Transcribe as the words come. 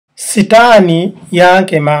Sitani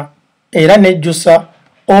yankema era nejjusa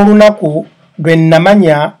olunaku lwe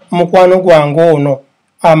namanya mukwano gwange ono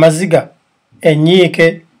amaziga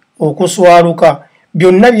enyiike okuswaluka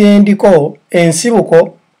byonna byendiko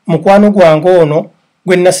ensibuko mukwano gwange ono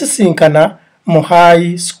gwe nasisinkana mu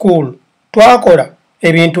high school. Twakola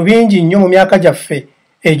ebintu bingi nnyo mu myaka gyaffe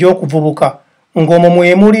egy'okuvubuka ng'omwo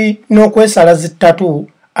mwe muli n'okwesala zittatu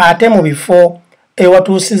ate mu bifo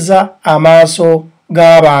ewatuusiza amaaso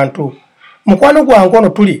g'abantu. Mukwano gwange ono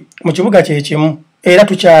tuli mu kibuga kye kimu era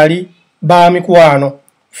tukyali ba mikwano.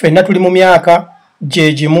 Ffenna tuli mu myaka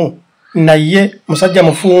gye gimu, naye musajja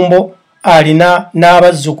mufumbo alina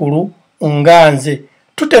n'abazzukulu nga nze.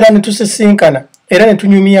 Tutera ne tusisinkana era ne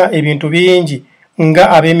tunyumya ebintu bingi nga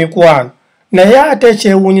ab'emikwano. Naye ate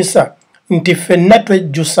ekyewuunyisa nti ffenna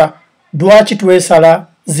twejjusa lwaki twesala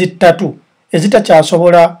zittatu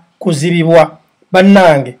ezitakyasobola kuzibibwa.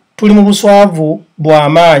 Bannange tuli mu buswavu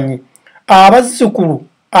bw'amaanyi. Abazzukulu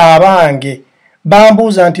abange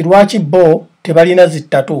bambuuza nti lwaki bo tebalina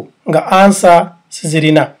zittatu nga ansa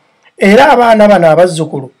sizirina. Era abaana bano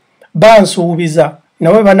abazzukulu bansuubiza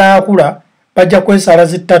nawe banaakula bajja kwesala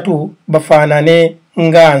zittatu bafaanane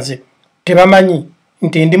nga nze. Tebamanyi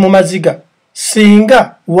nti ndi mu maziga.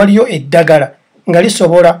 Singa waliyo eddagala nga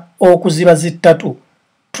lisobola okuziba zittatu,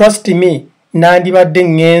 trust me, nandibadde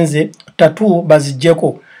ngenze ttatu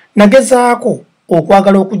baziggyeko. Nagezaako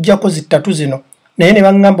okwagala okuggyako zittatu zino naye ne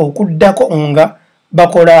baŋŋamba okuddako nga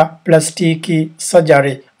bakola plastic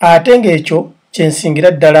surgery, ate ng'ekyo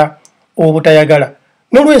kyensingira ddala obutayagala.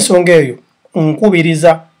 N'olw'ensonga eyo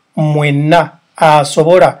nkubiriza mwenna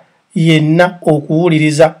asobola yenna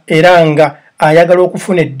okuwuliriza era nga ayagala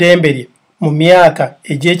okufuna eddembe lye mu myaka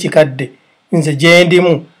egy'ekikadde, nze gye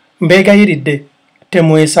ndimu mbeegayiridde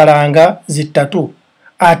temwesalanga zittatu.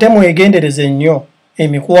 Ate mwegendereze nnyo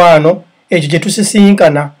emikwano egyo gye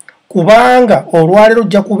tusisinkana, kubanga olwaleero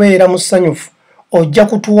ojja kubeera mu ssanyufu, ojja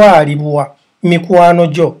kutwalibwa mikwano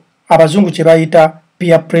gyo, abazungu kye bayita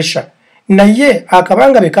peer pressure. Naye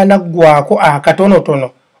akabanga be kanaggwako akatonotono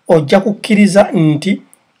ojja kukkiriza nti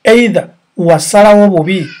either wasalawo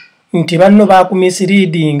bubi nti banno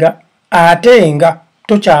baakumisiriidinga ate nga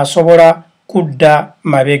tokyasobola kudda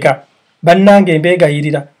mabega. Bannange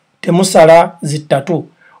mbeegayirira temusala zittatu.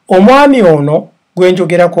 Omwami ono gwe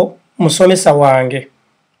njogerako musomesa wange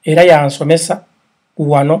era yansomesa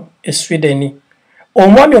wano e Sweden.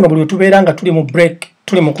 Omwami ono buli tubeera nga tuli mu break,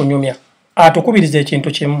 tuli mu kunyumya, atukubiriza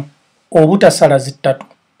ekintu kimu, obutasala zittatu.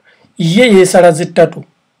 Ye yeesala zittatu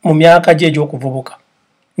mu myaka gye egy'okuvubuka,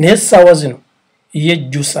 naye essaawa zino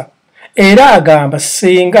yejjusa era agamba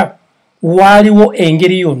singa waaliwo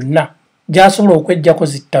engeri yonna gy'asobola okweggyako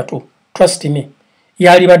zittatu, trust me,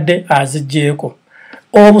 yalibadde aziggyeko.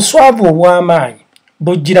 Obuswavu obw'amaanyi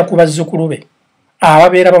bujjira ku bazzukulu be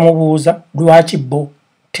ababeera bamubuuza lwaki bo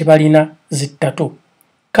tebalina zittatu.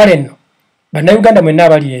 Kale nno bannayuganda mwenna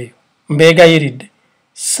abali eyo mbeegayiridde,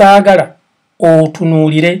 saagala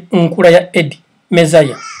otunuulire nkula ya EDDY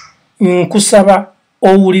MEZAYA. Nkusaba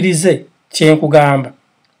owulirize kye nkugamba.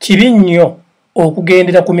 Kibi nnyo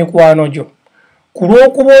okugendera ku mikwano gyo. Ku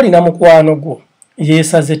lw'okuba olina mukwano gwo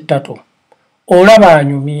yeesaze ttatu, olaba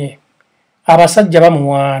anyumye, abasajja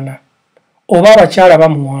bamuwaana oba abakyala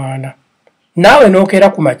bamuwaana, naawe n'okeera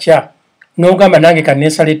ku makya n'ogamba nange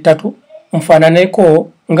kanneesala ettatu nfaananeko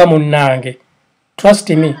nga munnange. Trust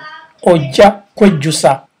me, ojja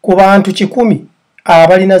kwejjusa. Ku bantu 100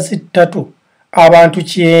 abalina zittatu, abantu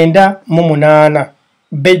 98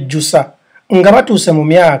 bejjusa nga batuuse mu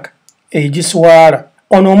myaka egiswala.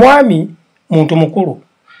 Ono omwami muntu mukulu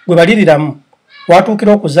gwe baliriramu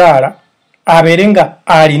watuukira okuzaala abeere nga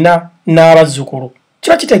alina n'abazzukulu.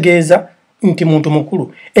 Kiba kitegeeza nti muntu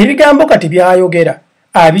mukulu. Ebigambo kati byayogera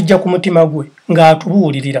abijja ku mutima gwe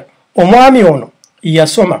ng'atubuulirira. Omwami ono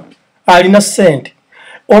yasoma, alina ssente.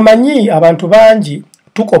 Omanyi abantu bangi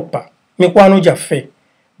tukoppa mikwano gyaffe,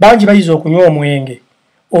 bangi bayiza okunywa omwenge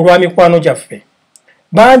olwa mikwano gyaffe,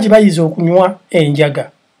 bangi bayiza okunywa enjaga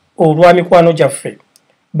olwa mikwano gyaffe,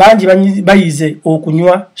 bangi bayize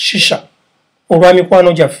okunywa shisha olwa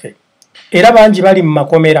mikwano gyaffe, era bangi bali mu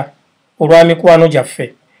makomera olwa mikwano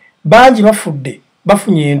gyaffe, bangi bafudde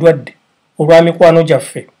bafunye endwadde olwa mikwano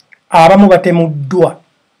gyaffe, abamu batemuddwa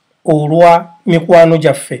olwa mikwano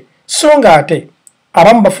gyaffe, so nga ate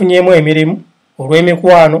abamu bafunyeemu emirimu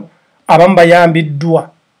olw'emikwano, abamu bayambiddwa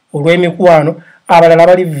olw'emikwano, abalala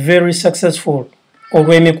bali very successful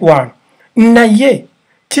olw'emikwano. Naye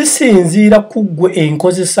kisinziira ku ggwe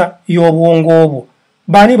enkozesa y'obwongo bwo.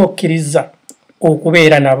 Baani bokkiriza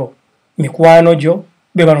okubeera nabo? Mikwano gyo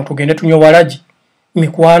be bano tugende tunywa walagi,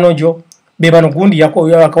 mikwano gyo be bano gundi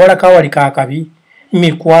akawala kawali kaakabi,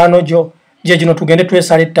 mikwano gyo gye gino tugende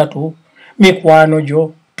twesala ettatu, mikwano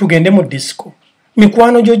gyo tugende mu disco,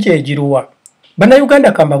 mikwano gyo gye giruwa.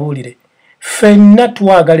 Bannayuganda kambabuulire, ffenna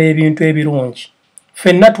twagala ebintu ebirungi,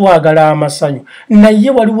 ffenna twagala amasanyu, naye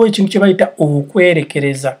waliwo ekintu kye bayita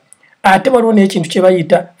okwerekereza, ate waliwo n'ekintu kye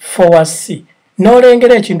bayita fowasi.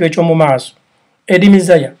 N'olengera ekintu eky'omu maaso. Eddy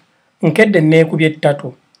MEZAYA nkedde neekubye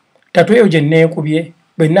ttatu, ttatu eyo gye neekubye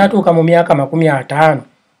bwe naatuuka mu myaka 50,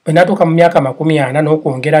 bwe naatuuka mu myaka 40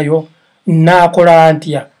 n'okwongerayo, naakola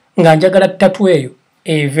ntya nga njagala ttatu eyo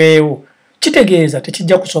eveewo. Kitegeeza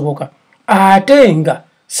tekijja kusoboka, ate nga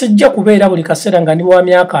sijja kubeera buli kaseera nga ndi wa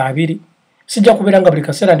myaka 2, sijja kubeera nga buli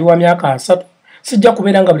kaseera ndi wa myaka 3, sijja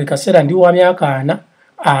kubeera nga buli kaseera ndi wa myaka 4,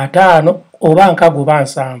 5 oba 6 oba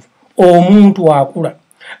 7. Omuntu akula.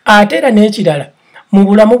 Ate era n'ekirala, mu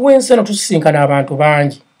bulamu bw'ensi eno tusisinkana abantu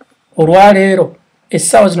bangi. Olwaleero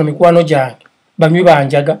essaawa zino mikwano gyange, banywi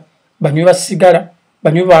banjaga, banywi ba sigala,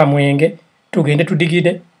 banywi ba mwenge, tugende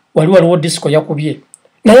tudigide, waliwo disco yakubye.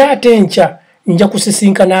 Naye ate enkya nja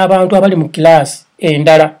kusisinkana abantu abali mu kilaasi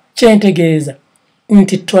endala. Kyentegeeza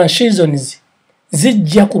nti transitions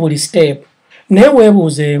zijja ku buli step. Naye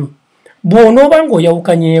weebuuzeemu, bw'onooba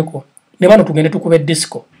ng'oyawukanyeeko ne bano tugende tukube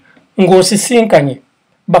disco, ng'osisinkanye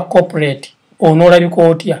ba corporate, onoolabika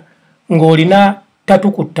otya ng'olina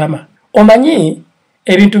ttatu ku ttama. Omanyi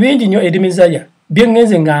ebintu bingi nnyo Eddy MEZAYA bye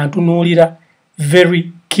ngenze nga ntunuulira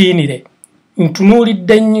very keenly.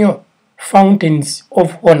 Ntunuulidde nnyo fountains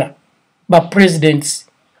of honor ba presidents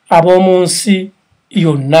ab'omu nsi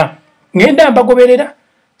yonna. Ngenda mbagoberera,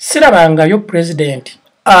 sirabangayo president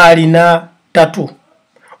alina ttatu.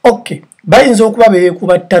 Okay, bayinza okuba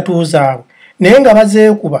beekuba ttatu zaabwe, naye nga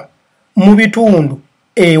bazeekuba mu bitundu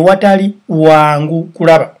ewatali wangu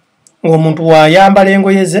kulaba. Ng'omuntu wayambala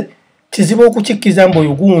engoye ze, kizibu okukikkiza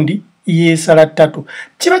mbu gundi yeesala ttatu.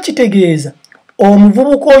 Kiba kitegeeza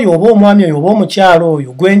omuvubuka oyo oba omwami oyo oba omukyalo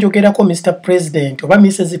oyo gwenjogerako Mr. President oba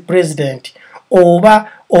Mrs. President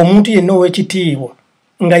oba omuntu yenna ow'ekitiibwa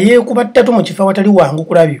nga yeekuba ttatu mu kifo awatali wangu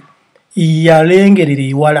kulabyo, yalengerera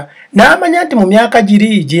ewala n'amanya nti mu myaka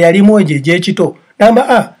giri gye yalimu egyo egy'ekito,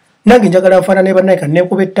 n'agamba nange njagala nfaanana ne bannaye kati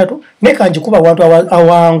neekuba ettatu naye kanjikuba awantu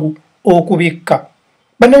awangu okubikka.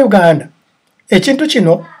 Bannayuganda, ekintu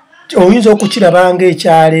kino oyinza okukiraba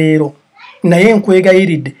ng'ekyaleero, naye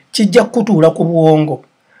nkwegayiridde kijja kutuula ku bwongo.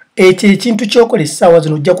 Ekyo ekintu ky'okola essaawa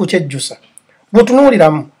zino ojja kukyejjusa.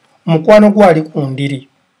 Bw'otunuuliramu mukwano gwali ku ndiri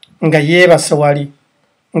nga yeebase wali,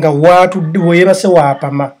 nga waatudde weebase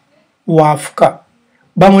waapama, waafuka,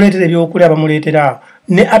 bamuleetera ebyokulya bamuleetera awo,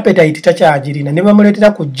 ne appetite takyagirina, ne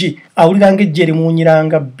bamuleetera ku ggi awulira ng'ejje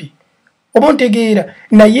erimuunyiranga bbi. Oba ntegeera,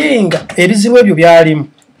 naye nga ebizibu ebyo byalimu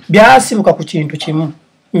byasibuka ku kintu kimu.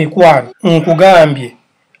 Mikwano, nkugambye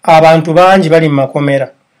abantu bangi bali mu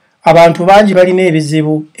makomera, abantu bangi balina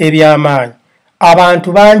ebizibu eby'amaanyi,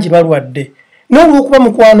 abantu bangi balwadde. N'olw'okuba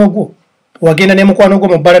mukwano gwo wagenda ne mukwano gwo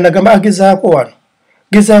mu bbala nagamba agezaako wano,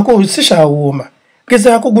 gezaako sikyawuuma,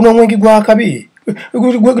 gezaako guno omwenge gwa kabi,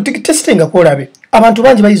 tesitengako olabe. Abantu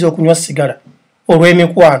bangi bayiza okunywa sigala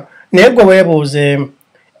olw'emikwano. Naye gwe weebuuzeemu,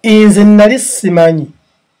 nze nali simanyi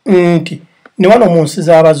nti ne wano mu nsi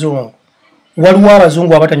z'abazungu waliwo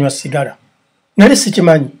abazungu abatanywa sigala. Nali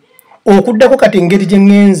sikimanyi. Okuddako kati engeri gye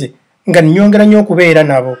ngenze nga nnyongera nnyo okubeera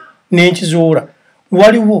nabo n'enkizuula,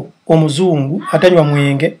 waliwo omuzungu atanywa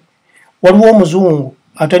mwenge, waliwo omuzungu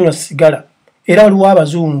atanywa sigala, era waliwo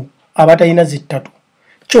abazungu abatalina zittatu.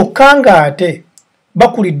 Kyokka ng'ate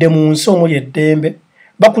bakulidde mu nsi omuli eddembe,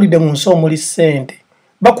 bakulidde mu nsi omuli ssente,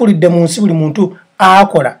 bakulidde mu nsi buli muntu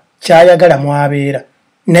akola ky'ayagala mwabeera.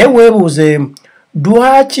 Naye weebuuzeemu,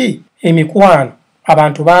 lwaki emikwano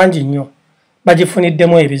abantu bangi nnyo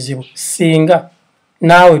bagifuniddemu ebizibu singa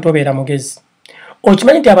naawe tobeera mugezi?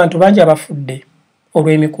 Okimanyi nti abantu bangi abafudde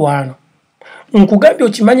olw'emikwano. Nkugambye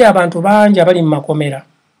okimanyi abantu bangi abali mu makomera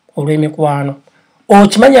olw'emikwano.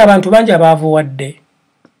 Okimanyi abantu bangi abaavuwadde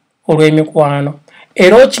olw'emikwano.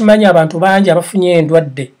 Era okimanyi abantu bangi abafunye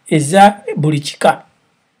endwadde eza buli kika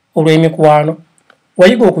olw'emikwano.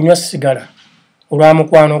 Wayiga okunywa sigala olwa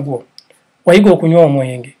mukwano gwo, wayiga okunywa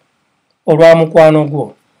omwenge olwa mukwano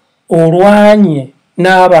gwo, olwanye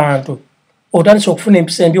n'abantu, otandise okufuna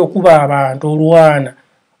empisa embi okuba abantu, olwana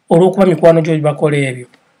olw'okuba mikwano gyo bakola ebyo.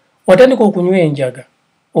 Watandika okunywa enjaga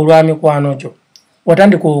olwa mikwano gyo,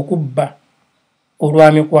 watandika okubba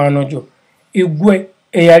olwa mikwano gyo. Igwe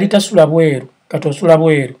eyali tasula bweru kati osula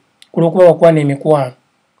bweru kulw'okuba wakwana emikwano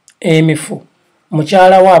emifu.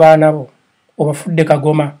 Mukyala wo abaana bo obafudde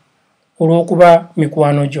kagoma olw'okuba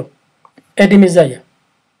mikwano gyo. Eddy MEZAYA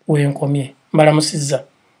wenkomye mbalamusizza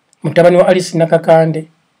mutabani wa Alice Nakakande,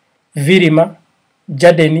 Virima,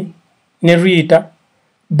 Jadeni ne Rita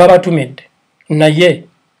babatumidde naye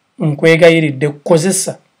nkwegayiridde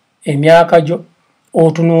kozesa emyaka gyo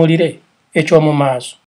otunuulire ekyomu maaso.